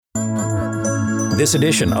This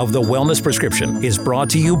edition of The Wellness Prescription is brought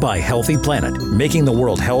to you by Healthy Planet, making the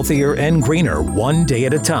world healthier and greener one day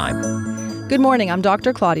at a time. Good morning, I'm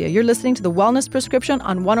Dr. Claudia. You're listening to The Wellness Prescription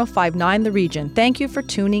on 105.9 The Region. Thank you for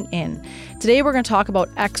tuning in. Today we're going to talk about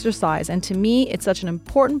exercise, and to me, it's such an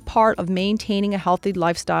important part of maintaining a healthy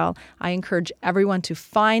lifestyle. I encourage everyone to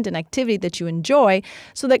find an activity that you enjoy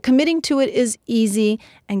so that committing to it is easy,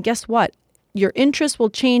 and guess what? Your interests will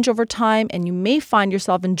change over time, and you may find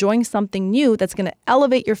yourself enjoying something new that's going to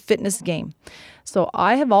elevate your fitness game. So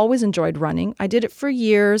I have always enjoyed running. I did it for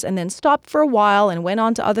years and then stopped for a while and went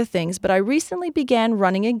on to other things. But I recently began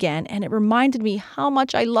running again, and it reminded me how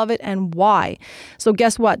much I love it and why. So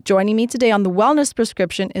guess what? Joining me today on The Wellness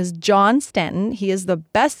Prescription is John Stanton. He is the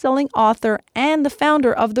best-selling author and the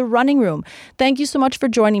founder of The Running Room. Thank you so much for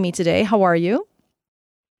joining me today. How are you?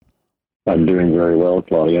 I'm doing very well,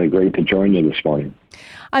 Claudia. Great to join you this morning.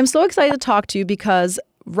 I'm so excited to talk to you because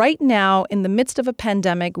right now, in the midst of a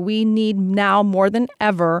pandemic, we need now more than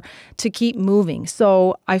ever to keep moving.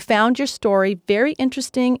 So I found your story very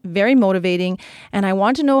interesting, very motivating, and I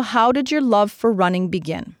want to know, how did your love for running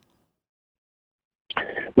begin?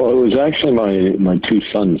 Well, it was actually my two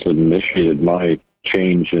sons that initiated my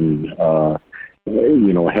change in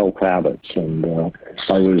health habits. And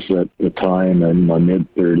I was at the time in my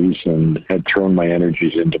mid-30s and had thrown my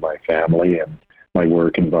energies into my family and my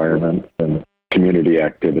work environment and community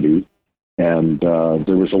activities. And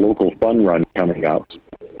there was a local fun run coming up.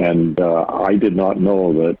 And I did not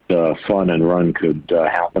know that fun and run could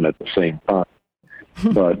happen at the same time.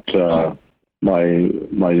 But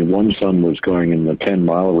my one son was going in the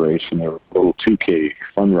 10-mile race, and there was a little 2K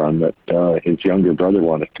fun run that his younger brother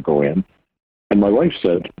wanted to go in. And my wife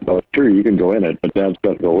said, "Oh, sure, you can go in it, but Dad's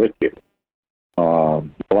got to go with you." Well,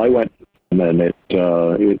 I went, and then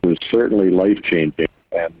it was certainly life-changing,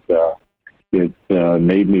 and it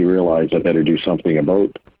made me realize I better do something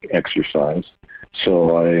about exercise.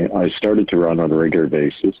 So I started to run on a regular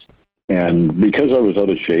basis. And because I was out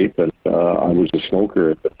of shape and I was a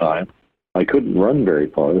smoker at the time, I couldn't run very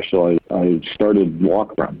far, so I started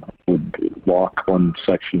walk run. I would walk one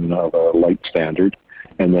section of a light standard,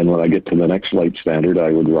 and then when I get to the next light standard,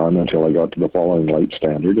 I would run until I got to the following light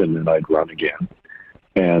standard, and then I'd run again.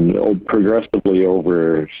 And progressively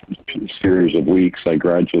over a series of weeks, I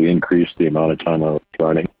gradually increased the amount of time I was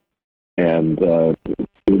running and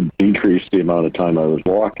decreased the amount of time I was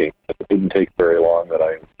walking. It didn't take very long that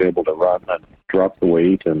I was able to run and drop the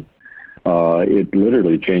weight, and it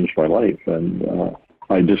literally changed my life. And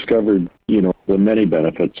I discovered, the many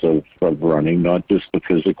benefits of running, not just the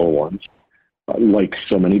physical ones. Like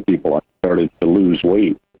so many people, I started to lose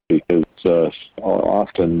weight because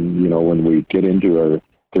often, when we get into our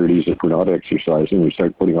 30s, if we're not exercising, we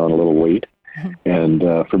start putting on a little weight. And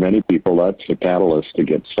for many people, that's a catalyst to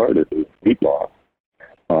get started with weight loss.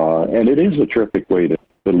 And it is a terrific way to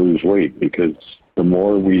lose weight, because the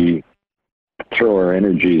more we throw our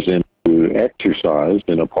energies into exercise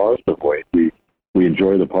in a positive way, we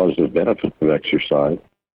enjoy the positive benefits of exercise.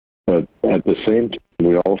 But at the same time,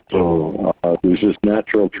 we also, there's this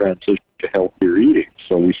natural transition to healthier eating.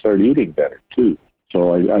 So we start eating better, too.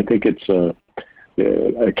 So I think it's a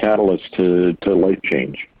catalyst to life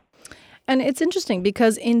change. And it's interesting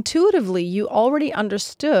because intuitively you already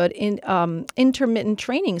understood in intermittent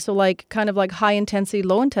training. So kind of like high intensity,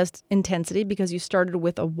 low intensity, because you started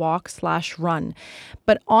with a walk/run.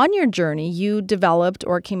 But on your journey, you developed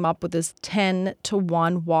or came up with this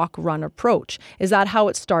 10-to-1 walk-run approach. Is that how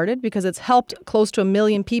it started? Because it's helped close to 1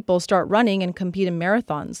 million people start running and compete in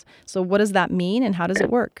marathons. So what does that mean, and how does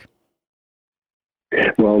it work?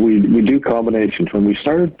 Well, we do combinations. When we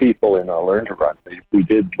started people in Learn to Run, we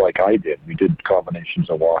did like I did. We did combinations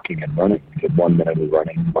of walking and running. We did 1 minute of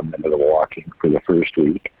running, 1 minute of walking for the first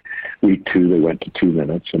week. Week 2, they went to 2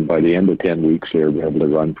 minutes. And by the end of 10 weeks, they were able to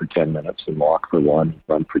run for 10 minutes and walk for 1,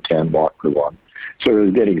 run for 10, walk for 1. So they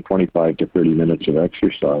were getting 25 to 30 minutes of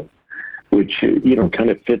exercise, which, kind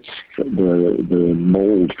of fits the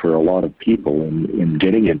mold for a lot of people in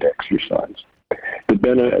getting into exercise. But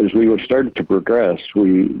then as we were starting to progress,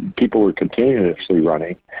 people were continuously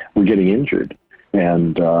running, we're getting injured.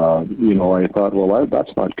 And, I thought, well,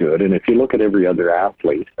 that's not good. And if you look at every other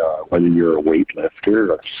athlete, whether you're a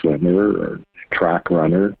weightlifter, a swimmer, or track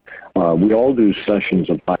runner, we all do sessions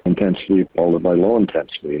of high intensity followed by low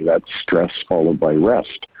intensity. That's stress followed by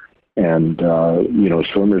rest. And,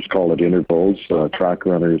 swimmers call it intervals, track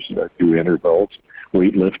runners do intervals.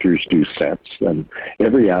 Weightlifters do sets, and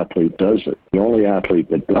every athlete does it. The only athlete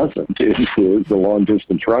that doesn't is the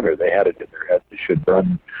long-distance runner. They had it in their head they should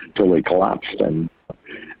run till they collapsed, and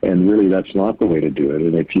really that's not the way to do it.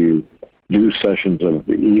 And if you do sessions of,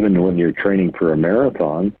 even when you're training for a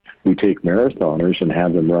marathon, we take marathoners and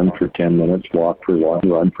have them run for 10 minutes, walk for one,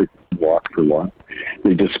 walk for one.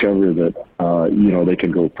 They discover that, they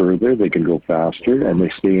can go further, they can go faster, and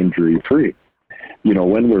they stay injury-free.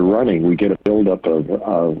 When we're running, we get a buildup of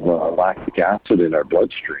lactic acid in our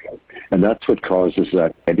bloodstream, and that's what causes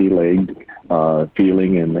that heady leg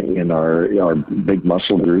feeling in our big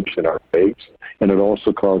muscle groups in our legs, and it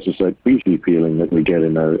also causes that queasy feeling that we get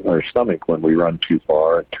in our stomach when we run too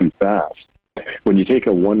far and too fast. When you take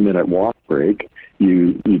a 1-minute walk break,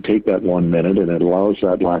 you take that 1 minute, and it allows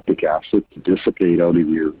that lactic acid to dissipate out of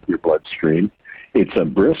your bloodstream. It's a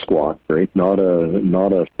brisk walk break, not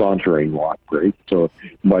a sauntering walk break. So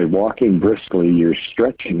by walking briskly, you're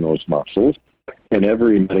stretching those muscles. And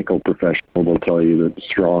every medical professional will tell you that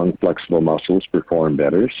strong, flexible muscles perform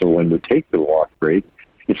better. So when we take the walk break,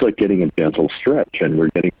 it's like getting a gentle stretch, and we're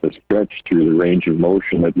getting the stretch through the range of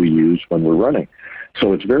motion that we use when we're running.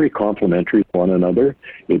 So it's very complementary to one another.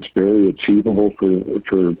 It's very achievable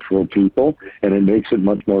for people, and it makes it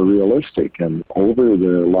much more realistic. And over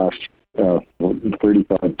the last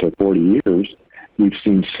 35 to 40 years, we've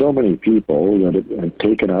seen so many people that have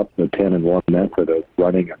taken up the 10 and 1 method of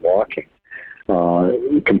running and walking.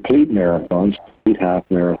 Complete marathons, complete half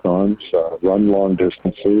marathons, run long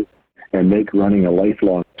distances, and make running a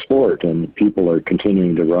lifelong sport. And people are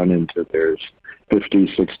continuing to run into their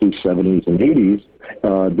 50s, 60s, 70s, and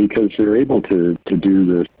 80s because they're able to do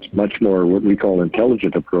this much more what we call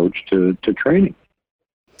intelligent approach to training.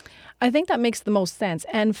 I think that makes the most sense.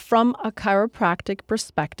 And from a chiropractic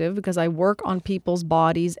perspective, because I work on people's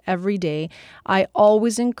bodies every day, I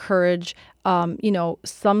always encourage,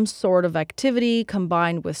 some sort of activity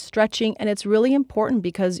combined with stretching. And it's really important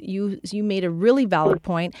because you made a really valid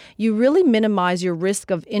point. You really minimize your risk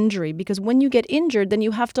of injury, because when you get injured, then you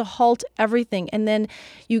have to halt everything. And then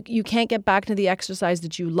you can't get back to the exercise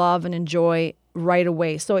that you love and enjoy right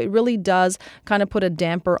away. So it really does kind of put a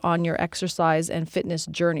damper on your exercise and fitness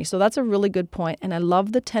journey. So that's a really good point. And I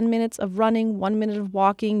love the 10 minutes of running, 1 minute of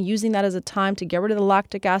walking, using that as a time to get rid of the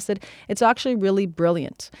lactic acid. It's actually really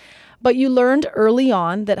brilliant. But you learned early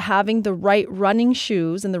on that having the right running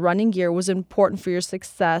shoes and the running gear was important for your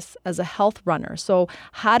success as a health runner. So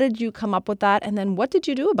how did you come up with that? And then what did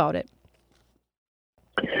you do about it?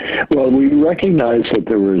 Well, we recognized that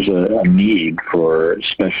there was a need for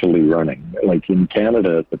specialty running. Like in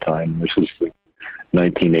Canada at the time, this was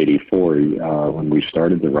 1984 when we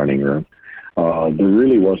started the running room, there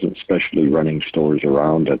really wasn't specialty running stores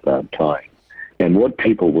around at that time. And what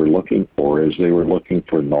people were looking for is they were looking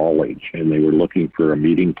for knowledge, and they were looking for a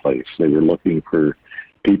meeting place. They were looking for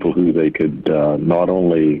people who they could not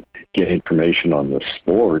only get information on the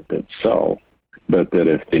sport itself, but that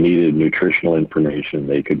if they needed nutritional information,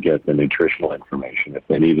 they could get the nutritional information. If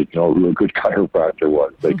they needed to know who a good chiropractor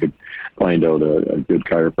was, they could find out a good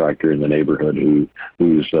chiropractor in the neighborhood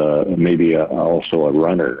who's maybe also a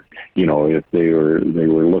runner. If they were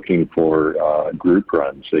looking for group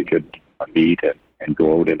runs, they could meet and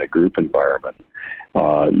go out in a group environment.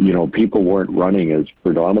 People weren't running as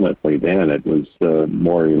predominantly then. It was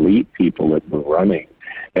more elite people that were running.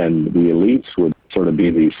 And the elites would sort of be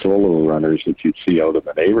these solo runners that you'd see out in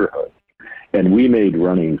the neighborhood. And we made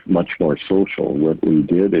running much more social. What we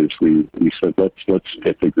did is we said, let's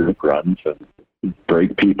get the group runs and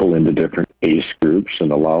break people into different age groups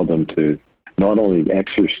and allow them to not only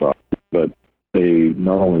exercise, but they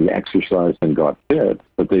not only exercised and got fit,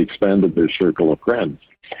 but they expanded their circle of friends.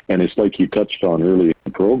 And it's like you touched on earlier in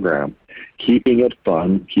the program, keeping it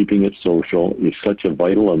fun, keeping it social is such a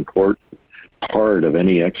vital, important part of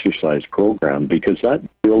any exercise program, because that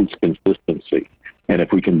builds consistency. And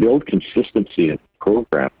if we can build consistency in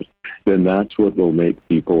programs, then that's what will make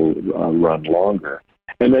people run longer.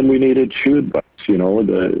 And then we needed shoe advice.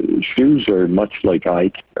 The shoes are much like eye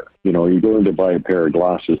care. You go in to buy a pair of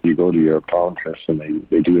glasses, you go to your optometrist and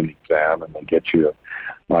they do an exam and they get you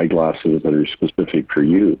eyeglasses that are specific for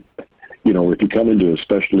you. If you come into a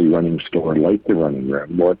specialty running store like the Running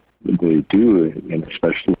Room, what they do in a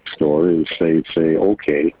specialty store is say,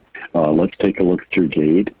 okay, let's take a look at your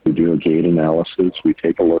gait. We do a gait analysis. We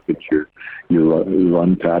take a look at your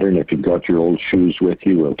run pattern. If you've got your old shoes with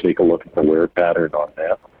you, we'll take a look at the wear pattern on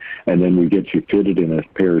that. And then we get you fitted in a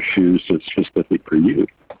pair of shoes that's specific for you.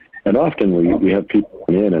 And often we have people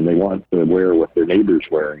come in and they want to wear what their neighbor's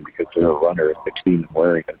wearing because they're a runner at 16 and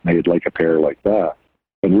wearing it. They'd like a pair like that.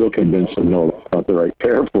 And we'll convince them, no, that's not the right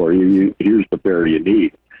pair for you. Here's the pair you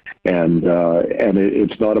need. And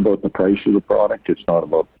it's not about the price of the product. It's not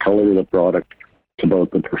about the color of the product. It's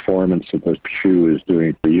about the performance that the shoe is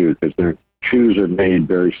doing for you, because shoes are made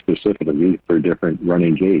very specifically for different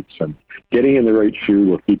running gaits. And getting in the right shoe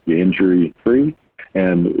will keep you injury-free.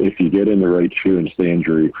 And if you get in the right shoe and stay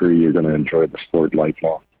injury-free, you're going to enjoy the sport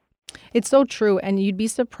lifelong. It's so true. And you'd be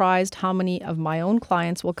surprised how many of my own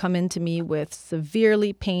clients will come into me with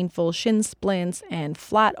severely painful shin splints and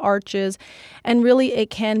flat arches. And really, it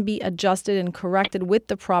can be adjusted and corrected with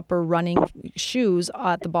the proper running shoes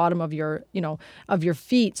at the bottom of your, of your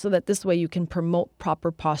feet, so that this way you can promote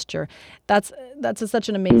proper posture. That's such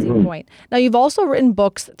an amazing point. Now, you've also written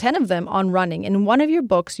books, 10 of them, on running. In one of your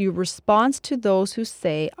books, you respond to those who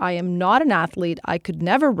say, I am not an athlete. I could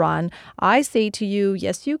never run. I say to you,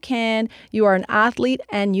 yes, you can. You are an athlete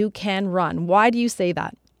and you can run. Why do you say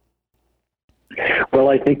that? Well,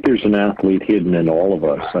 I think there's an athlete hidden in all of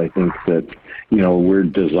us. I think that, we're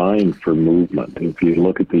designed for movement. If you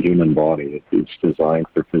look at the human body, it's designed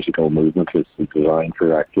for physical movement. It's designed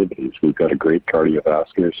for activities. We've got a great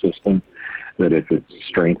cardiovascular system that, if it's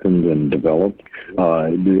strengthened and developed,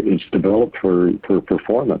 it's developed for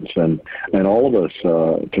performance. And all of us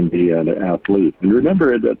can be an athlete. And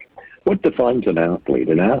remember that what defines an athlete?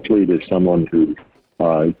 An athlete is someone who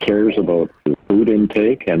cares about their food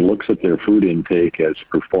intake and looks at their food intake as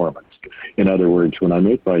performance. In other words, when I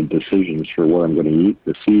make my decisions for what I'm going to eat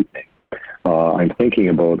this evening, I'm thinking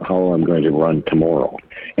about how I'm going to run tomorrow.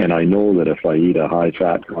 And I know that if I eat a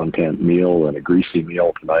high-fat content meal and a greasy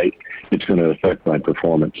meal tonight, it's going to affect my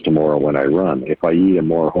performance tomorrow when I run. If I eat a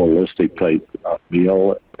more holistic type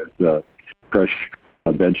meal with fresh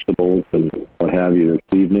vegetables and what have you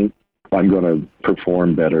this evening, I'm going to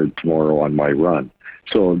perform better tomorrow on my run.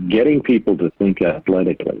 So getting people to think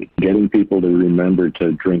athletically, getting people to remember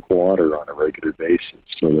to drink water on a regular basis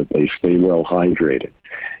so that they stay well hydrated,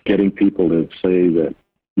 getting people to say that,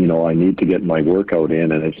 I need to get my workout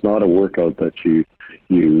in, and it's not a workout that you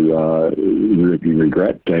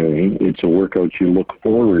regret doing. It's a workout you look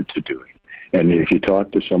forward to doing. And if you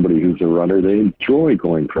talk to somebody who's a runner, they enjoy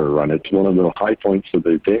going for a run. It's one of the high points of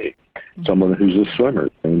their day. Someone who's a swimmer,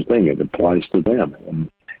 same thing. It applies to them.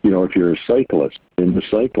 And, if you're a cyclist, into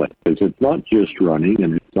cycling, because it's not just running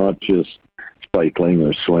and it's not just cycling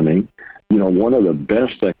or swimming. One of the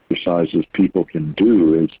best exercises people can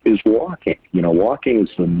do is walking. Walking is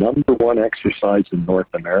the number one exercise in North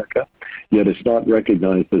America, yet it's not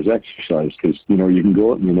recognized as exercise because, you can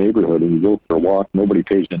go out in the neighborhood and you go for a walk, nobody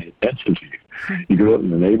pays any attention to you. You go out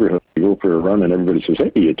in the neighborhood, you go for a run, and everybody says,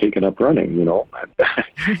 hey, you're taking up running,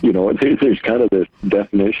 There's kind of this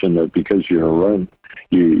definition that because you're a run,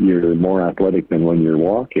 you're more athletic than when you're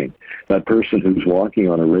walking. That person who's walking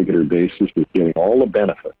on a regular basis is getting all the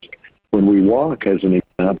benefits. When we walk, as an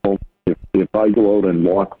example, if I go out and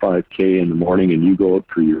walk 5K in the morning and you go out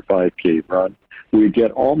for your 5K run, we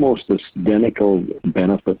get almost identical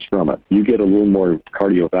benefits from it. You get a little more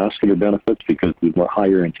cardiovascular benefits because there's a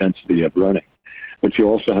higher intensity of running. But you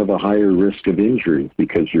also have a higher risk of injury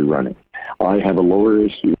because you're running. I have a lower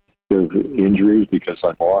risk of injuries because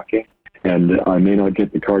I'm walking. And I may not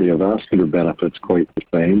get the cardiovascular benefits quite the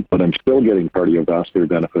same, but I'm still getting cardiovascular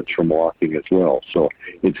benefits from walking as well. So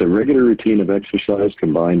it's a regular routine of exercise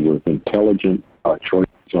combined with intelligent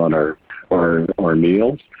choices on our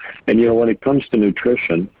meals. And, when it comes to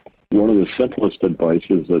nutrition, one of the simplest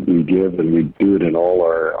advices that we give, and we do it in all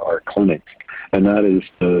our clinics, and that is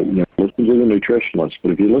to listen to the nutritionist.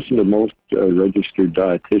 But if you listen to most registered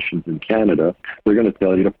dietitians in Canada, they're going to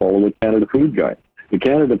tell you to follow the Canada Food Guide. The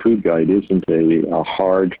Canada Food Guide isn't a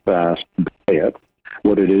hard, fast diet.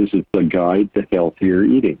 What it is, it's a guide to healthier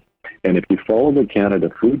eating. And if you follow the Canada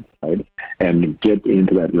Food Guide and get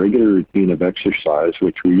into that regular routine of exercise,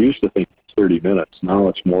 which we used to think was 30 minutes, now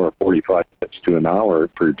it's more 45 minutes to an hour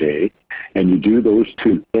per day, and you do those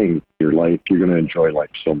two things in your life, you're going to enjoy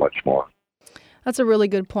life so much more. That's a really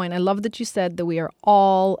good point. I love that you said that we are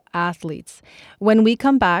all athletes. When we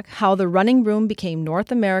come back, how the running room became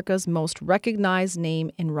North America's most recognized name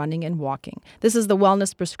in running and walking. This is the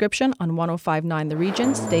Wellness Prescription on 105.9 The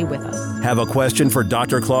Region. Stay with us. Have a question for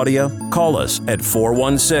Dr. Claudia? Call us at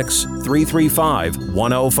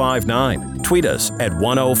 416-335-1059. Tweet us at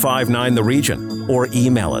 1059 The Region or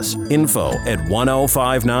email us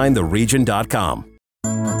info@1059theregion.com.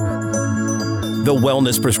 The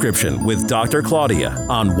Wellness Prescription with Dr. Claudia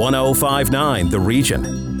on 105.9 The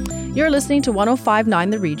Region. You're listening to 105.9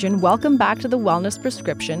 The Region. Welcome back to the Wellness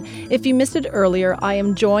Prescription. If you missed it earlier, I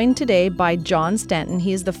am joined today by John Stanton.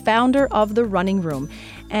 He is the founder of The Running Room.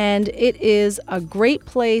 And it is a great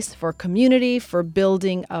place for community, for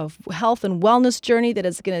building a health and wellness journey that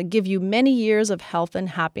is going to give you many years of health and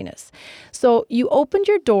happiness. So you opened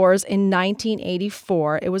your doors in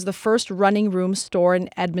 1984. It was the first running room store in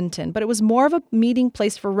Edmonton, but it was more of a meeting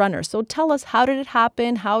place for runners. So tell us, how did it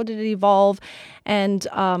happen? How did it evolve? And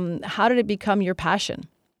how did it become your passion?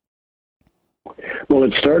 Well,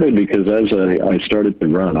 it started because as I started to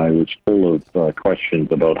run, I was full of questions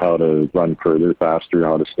about how to run further, faster,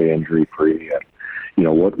 how to stay injury-free, and,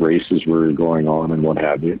 what races were going on and what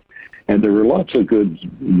have you. And there were lots of good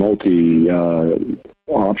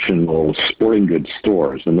multi-optional sporting goods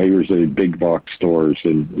stores, and they were the big box stores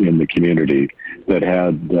in the community that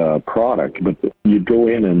had product. But you'd go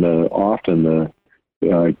in and often the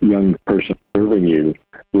young person serving you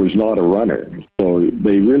was not a runner. So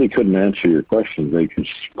they really couldn't answer your questions. They could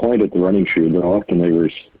point at the running shoe, but often they were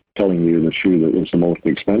telling you the shoe that was the most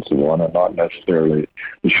expensive one and not necessarily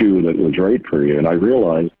the shoe that was right for you. And I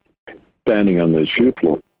realized, standing on the shoe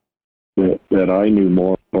floor, that I knew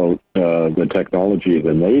more about the technology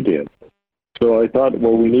than they did. So I thought,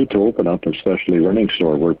 well, we need to open up a specialty running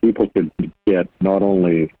store where people could get not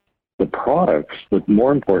only the products, but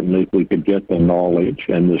more importantly, we could get the knowledge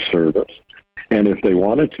and the service. And if they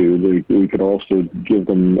wanted to, we could also give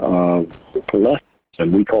them lessons,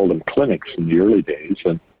 and we called them clinics in the early days.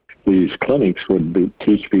 And these clinics would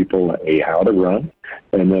teach people how to run,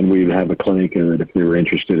 and then we'd have a clinic that if they were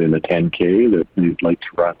interested in a 10K, that they'd like to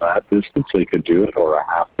run that distance, they could do it, or a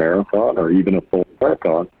half marathon, or even a full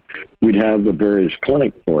marathon. We'd have the various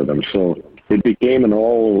clinics for them. So it became an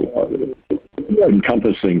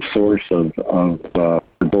all-encompassing source of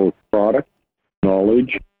both product,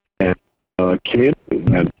 knowledge, and community.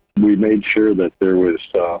 And we made sure that there was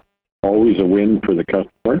always a win for the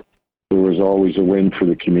customer. There was always a win for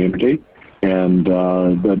the community. And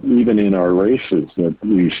that even in our races, that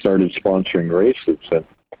we started sponsoring races. And,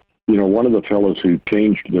 one of the fellows who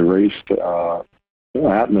changed the race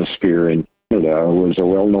atmosphere in Canada was a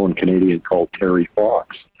well-known Canadian called Terry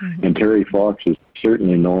Fox. Mm-hmm. And Terry Fox is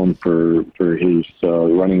certainly known for his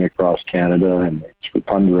running across Canada and his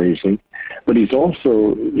fundraising. But he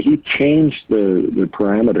changed the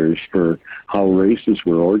parameters for how races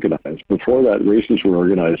were organized. Before that, races were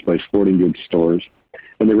organized by sporting goods stores,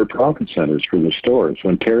 and they were profit centers for the stores.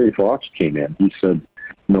 When Terry Fox came in, he said,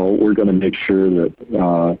 no, we're going to make sure that,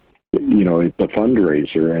 it's a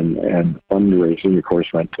fundraiser, and fundraising, of course,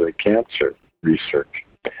 went to cancer research.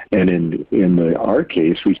 And in our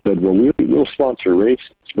case, we said, well, we'll sponsor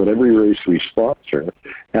races, but every race we sponsor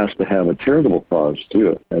has to have a charitable cause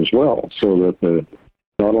to it as well, so that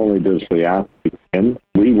not only does the athlete win,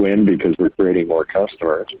 we win because we're creating more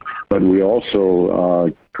customers, but we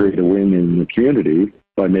also create a win in the community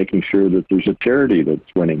by making sure that there's a charity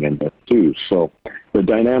that's winning in it too. So the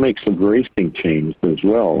dynamics of racing changed as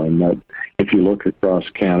well, and that if you look across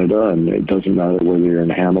Canada, and it doesn't matter whether you're in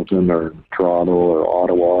Hamilton or Toronto or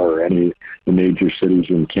Ottawa or any of the major cities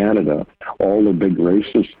in Canada, all the big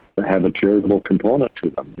races have a charitable component to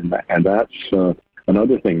them, and that's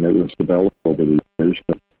another thing that was developed over the years.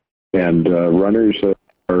 And runners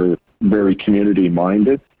are very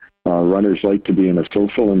community-minded. Runners like to be in a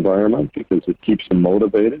social environment because it keeps them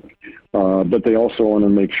motivated, but they also want to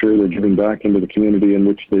make sure they're giving back into the community in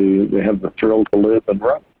which they have the thrill to live and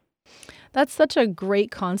run. That's such a great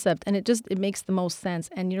concept, and it makes the most sense.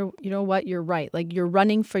 And you know what? You're right. Like, you're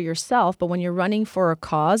running for yourself, but when you're running for a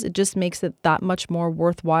cause, it just makes it that much more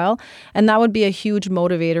worthwhile. And that would be a huge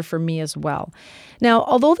motivator for me as well. Now,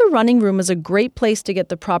 although the running room is a great place to get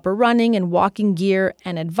the proper running and walking gear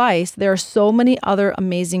and advice, there are so many other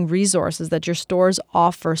amazing resources that your stores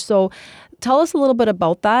offer. So tell us a little bit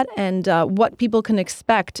about that and what people can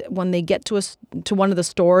expect when they get to one of the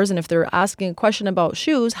stores. And if they're asking a question about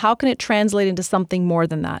shoes, how can it translate into something more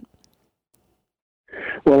than that?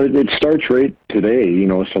 Well, it starts right today.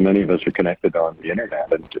 So many of us are connected on the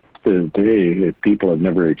internet. And today, if people have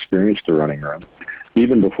never experienced a running room,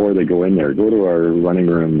 even before they go in there, go to our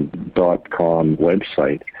runningroom.com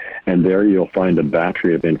website, and there you'll find a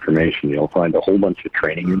battery of information. You'll find a whole bunch of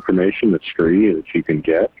training information that's free that you can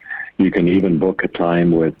get. You can even book a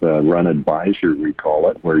time with a Run Advisor, we call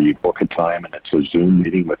it, where you book a time and it's a Zoom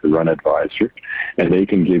meeting with a Run Advisor, and they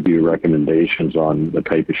can give you recommendations on the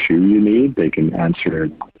type of shoe you need. They can answer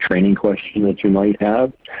a training question that you might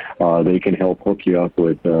have. They can help hook you up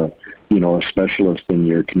with a specialist in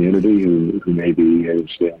your community who maybe is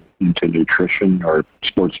into nutrition or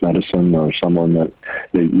sports medicine, or someone that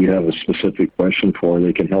you have a specific question for.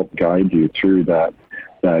 They can help guide you through that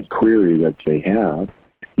query that they have.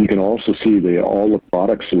 You can also see all the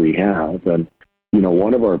products we have, and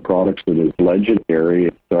one of our products that is legendary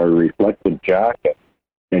is our reflective jacket.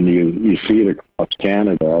 And you see it across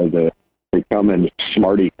Canada. They come in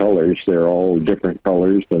smarty colors. They're all different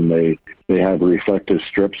colors, and they have reflective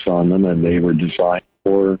strips on them, and they were designed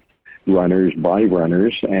for runners by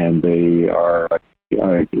runners, and they are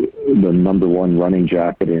the number one running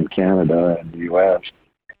jacket in Canada and the U.S.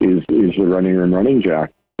 is the running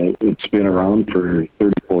jacket. It's been around for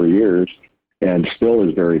 34 years and still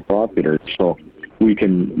is very popular. So we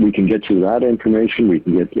can get you that information. We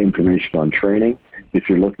can get information on training. If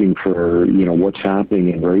you're looking for, what's happening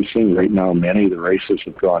in racing, right now many of the races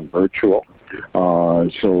have gone virtual.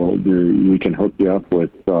 So we can hook you up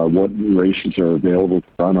with what races are available to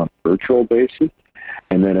run on a virtual basis.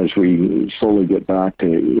 And then as we slowly get back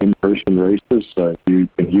to in-person races, you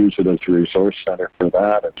can use it as a resource center for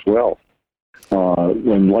that as well.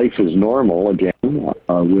 When life is normal, again,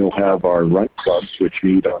 we'll have our run clubs, which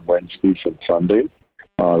meet on Wednesdays and Sundays.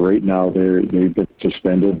 Right now, they've been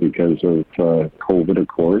suspended because of COVID, of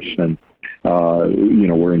course, and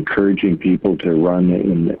we're encouraging people to run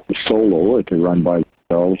in solo, to run by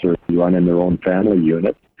themselves, or to run in their own family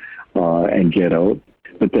unit and get out.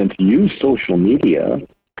 But then to use social media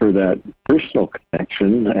for that personal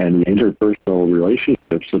connection and interpersonal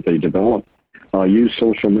relationships that they develop, use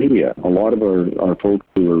social media. A lot of our folks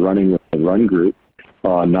who are running with the Run Group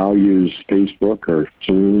now use Facebook or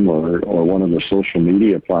Zoom or one of the social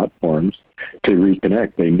media platforms to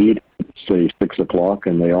reconnect. They meet, say, 6 o'clock,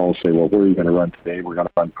 and they all say, well, where are you going to run today? We're going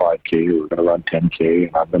to run 5K, or we're going to run 10K,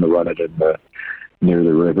 and I'm going to run it near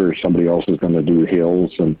the river. Somebody else is going to do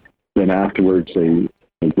hills. And then afterwards, they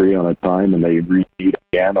agree on a time, and they repeat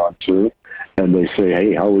again on Zoom. And they say,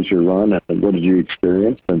 hey, how was your run? And what did you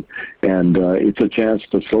experience? And it's a chance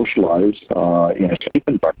to socialize in a safe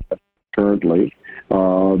environment currently,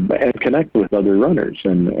 and connect with other runners.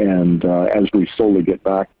 And as we slowly get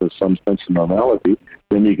back to some sense of normality,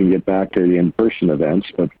 then you can get back to the in-person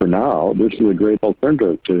events. But for now, this is a great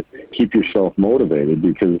alternative to keep yourself motivated,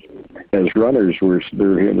 because as runners, we're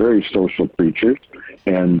very social creatures,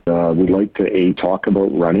 and we like to talk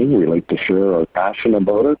about running. We like to share our passion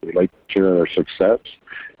about it. We like to share our success,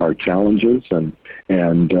 our challenges, and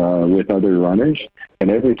with other runners.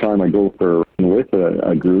 And every time I go for a run with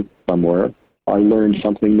a group somewhere, I learn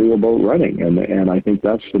something new about running. And I think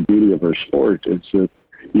that's the beauty of our sport. It's that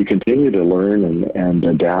you continue to learn and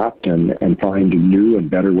adapt and find new and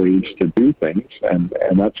better ways to do things. And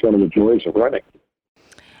that's one of the joys of running.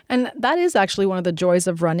 And that is actually one of the joys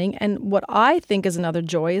of running. And what I think is another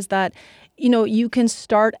joy is that, you can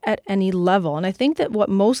start at any level. And I think that what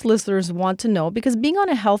most listeners want to know, because being on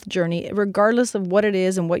a health journey, regardless of what it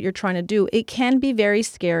is and what you're trying to do, it can be very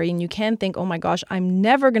scary. And you can think, oh my gosh, I'm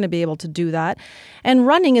never going to be able to do that. And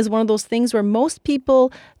running is one of those things where most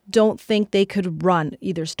people don't think they could run,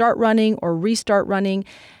 either start running or restart running.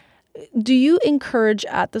 Do you encourage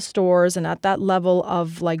at the stores and at that level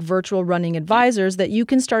of like virtual running advisors that you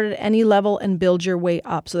can start at any level and build your way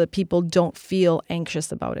up so that people don't feel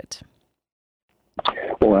anxious about it?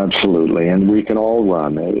 Well, absolutely. And we can all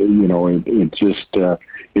run. It's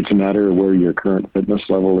a matter of where your current fitness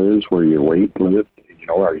level is, where your weight lives.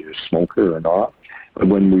 Are you a smoker or not? But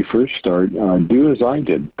when we first start, do as I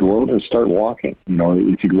did. Go out and start walking.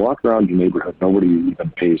 If you walk around your neighborhood, nobody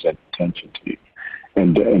even pays any attention to you.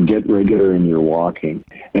 And get regular in your walking.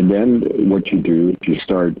 And then what you do is you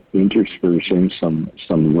start interspersing some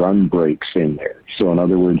run breaks in there. So in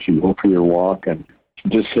other words, you go for your walk and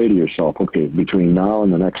just say to yourself, okay, between now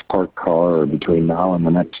and the next parked car, or between now and the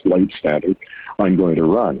next light standard, I'm going to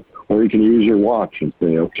run. Or you can use your watch and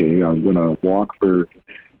say, okay, I'm going to walk for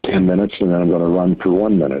 10 minutes, and then I'm going to run for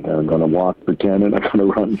 1 minute, and I'm going to walk for 10, and I'm going to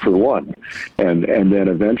run for 1. And then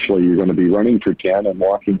eventually you're going to be running for 10 and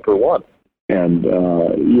walking for 1. And,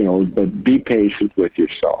 but be patient with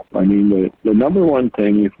yourself. I mean, the number one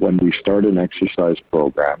thing when we start an exercise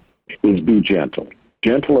program is be gentle.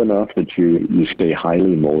 Gentle enough that you stay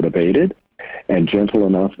highly motivated, and gentle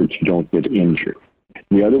enough that you don't get injured.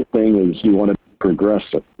 The other thing is you want to be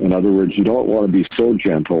progressive. In other words, you don't want to be so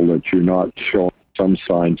gentle that you're not showing some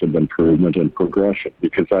signs of improvement and progression,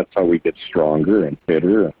 because that's how we get stronger and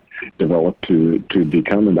fitter and develop to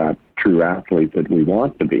become that true athlete that we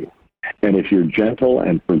want to be. And if you're gentle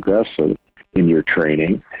and progressive in your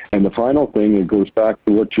training, and the final thing, it goes back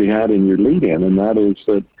to what you had in your lead-in, and that is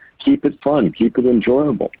that keep it fun, keep it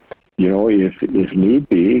enjoyable. If need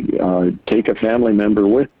be, take a family member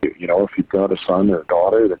with you. If you've got a son or a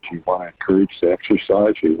daughter that you want to encourage to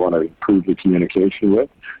exercise, you want to improve the communication with,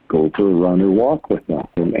 go for a run or walk with them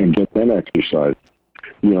and get them exercise.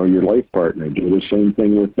 Your life partner, do the same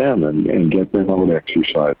thing with them and get them out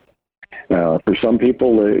exercise. For some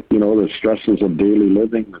people, the stresses of daily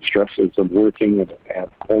living, the stresses of working and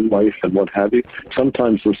home life and what have you,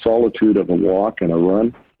 sometimes the solitude of a walk and a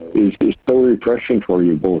run is so refreshing for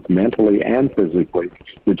you, both mentally and physically,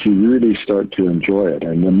 that you really start to enjoy it.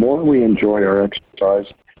 And the more we enjoy our exercise,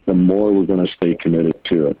 the more we're going to stay committed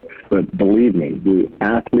to it. But believe me, the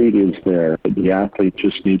athlete is there. The athlete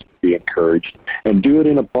just needs to be encouraged, and do it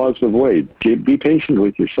in a positive way. Be patient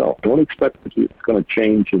with yourself. Don't expect that it's going to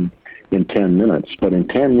change in 10 minutes. But in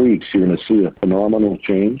 10 weeks, you're going to see a phenomenal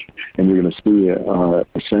change, and you're going to see a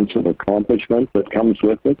sense of accomplishment that comes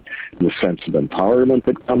with it, the sense of empowerment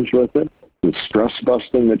that comes with it, the stress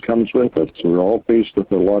busting that comes with it. So we're all faced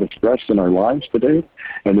with a lot of stress in our lives today,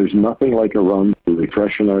 and there's nothing like a run for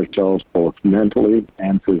refreshing ourselves both mentally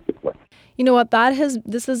and physically. You know what,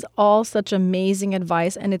 this is all such amazing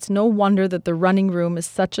advice, and it's no wonder that the Running Room is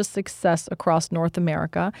such a success across North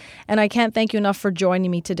America. And I can't thank you enough for joining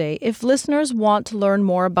me today. If listeners want to learn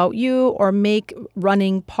more about you or make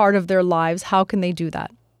running part of their lives, how can they do that?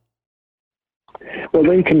 Well,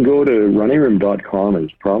 they can go to runningroom.com.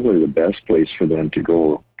 Is probably the best place for them to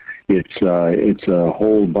go. It's a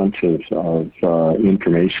whole bunch of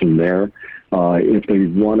information there. If they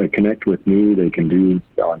want to connect with me, they can do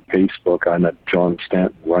on Facebook. I'm at John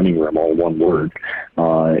Stanton Running Room, all one word.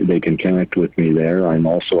 They can connect with me there. I'm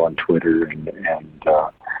also on Twitter, and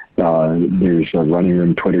there's a Running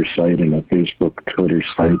Room Twitter site and a Facebook Twitter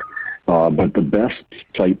site. But the best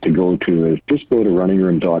site to go to is just go to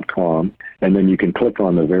runningroom.com, and then you can click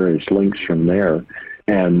on the various links from there.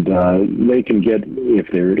 And they can get, if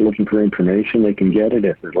they're looking for information, they can get it.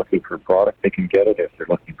 If they're looking for a product, they can get it. If they're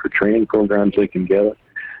looking for training programs, they can get it.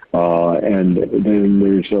 And then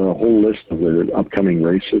there's a whole list of the upcoming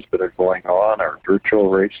races that are going on, or virtual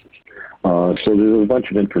races. So there's a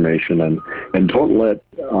bunch of information, and don't let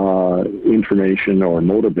information or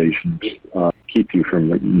motivation keep you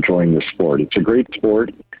from enjoying the sport. It's a great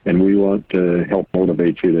sport, and we want to help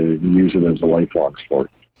motivate you to use it as a lifelong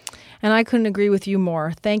sport. And I couldn't agree with you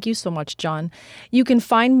more. Thank you so much, John. You can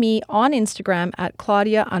find me on Instagram at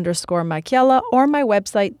Claudia_Macchiella or my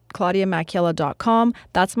website, ClaudiaMacchiella.com.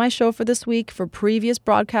 That's my show for this week. For previous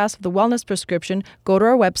broadcasts of The Wellness Prescription, go to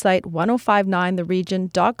our website,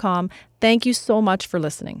 1059theregion.com. Thank you so much for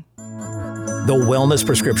listening. The Wellness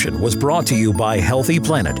Prescription was brought to you by Healthy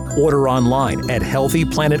Planet. Order online at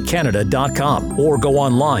healthyplanetcanada.com or go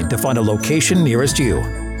online to find a location nearest you.